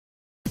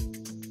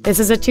This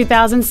is a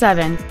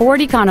 2007 Ford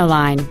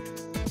Econoline.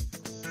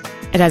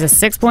 It has a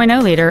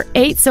 6.0-liter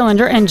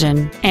 8-cylinder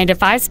engine and a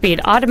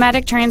 5-speed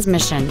automatic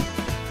transmission.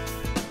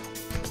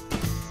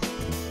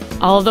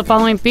 All of the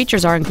following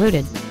features are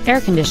included: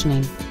 air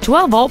conditioning,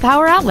 12-volt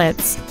power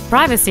outlets,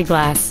 privacy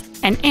glass,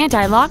 an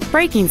anti-lock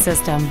braking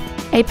system,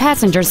 a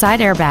passenger side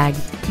airbag,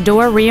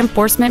 door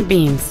reinforcement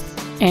beams,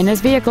 and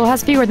this vehicle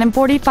has fewer than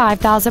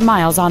 45,000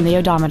 miles on the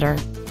odometer.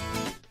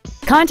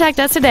 Contact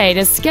us today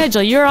to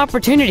schedule your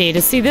opportunity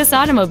to see this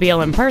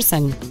automobile in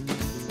person.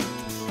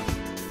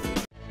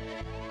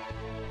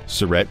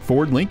 Sarat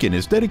Ford Lincoln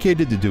is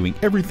dedicated to doing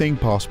everything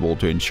possible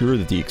to ensure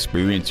that the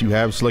experience you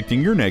have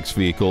selecting your next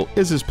vehicle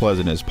is as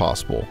pleasant as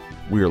possible.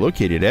 We are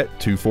located at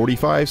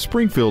 245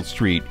 Springfield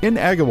Street in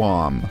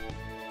Agawam.